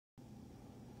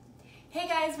Hey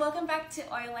guys, welcome back to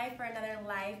Oil Life for another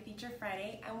live Feature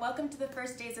Friday, and welcome to the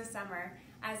first days of summer.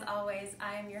 As always,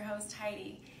 I am your host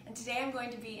Heidi, and today I'm going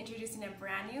to be introducing a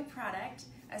brand new product,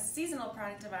 a seasonal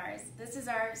product of ours. This is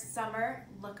our Summer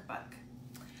Lookbook.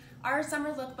 Our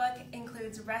Summer Lookbook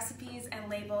includes recipes and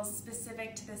labels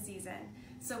specific to the season.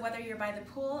 So whether you're by the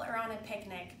pool or on a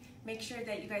picnic, make sure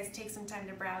that you guys take some time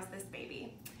to browse this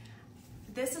baby.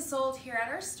 This is sold here at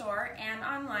our store and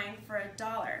online for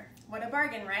 $1. What a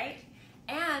bargain, right?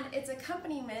 And its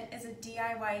accompaniment is a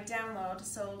DIY download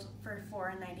sold for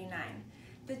 $4.99.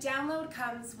 The download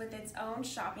comes with its own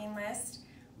shopping list,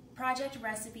 project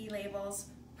recipe labels,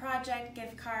 project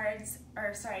gift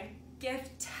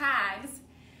tags,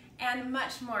 and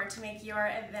much more to make your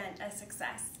event a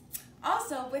success.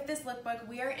 Also, with this lookbook,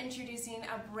 we are introducing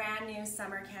a brand new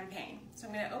summer campaign. So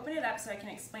I'm going to open it up so I can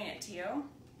explain it to you.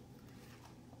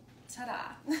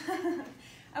 Ta-da!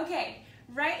 Okay.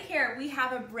 Right here, we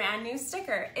have a brand new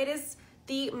sticker. It is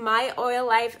the My Oil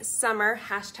Life Summer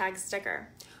hashtag sticker.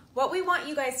 What we want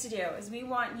you guys to do is we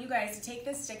want you guys to take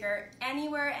this sticker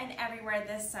anywhere and everywhere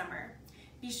this summer.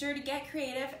 Be sure to get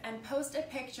creative and post a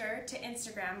picture to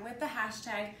Instagram with the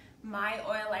hashtag My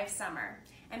Oil Life Summer.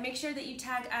 And make sure that you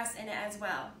tag us in it as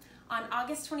well. On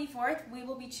August 24th, we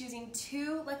will be choosing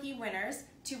 2 lucky winners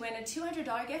to win a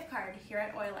 $200 gift card here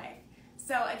at Oil Life.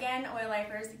 So again, Oil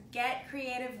Lifers, get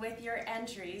creative with your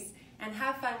entries and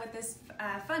have fun with this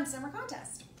fun summer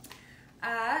contest.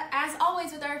 As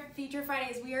always with our Feature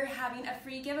Fridays, we are having a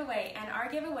free giveaway, and our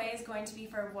giveaway is going to be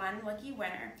for one lucky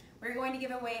winner. We're going to give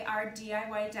away our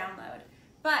DIY download.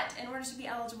 But in order to be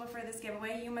eligible for this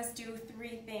giveaway, you must do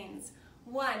 3 things.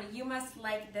 1, you must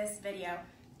like this video.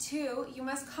 2, you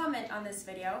must comment on this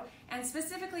video, and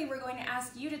specifically we're going to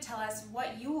ask you to tell us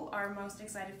what you are most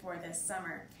excited for this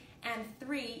summer. And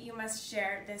 3, you must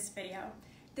share this video.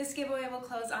 This giveaway will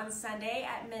close on Sunday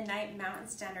at midnight Mountain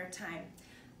Standard Time.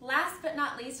 Last but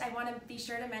not least, I want to be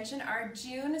sure to mention our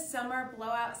June Summer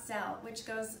Blowout Sale, which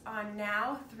goes on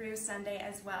now through Sunday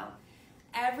as well.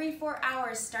 Every 4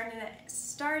 hours starting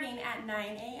at 9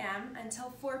 a.m. until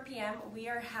 4 p.m. we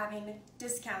are having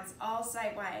discounts all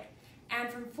site-wide. And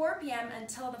from 4 p.m.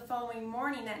 until the following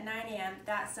morning at 9 a.m.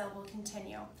 that sale will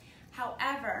continue.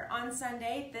 However, on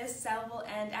Sunday, this sale will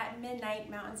end at midnight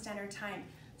Mountain Standard Time.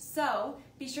 So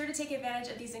be sure to take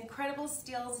advantage of these incredible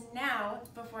steals now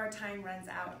before time runs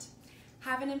out.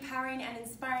 Have an empowering and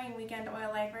inspiring weekend,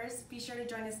 Oil Lifers. Be sure to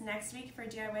join us next week for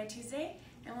DIY Tuesday,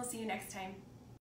 and we'll see you next time.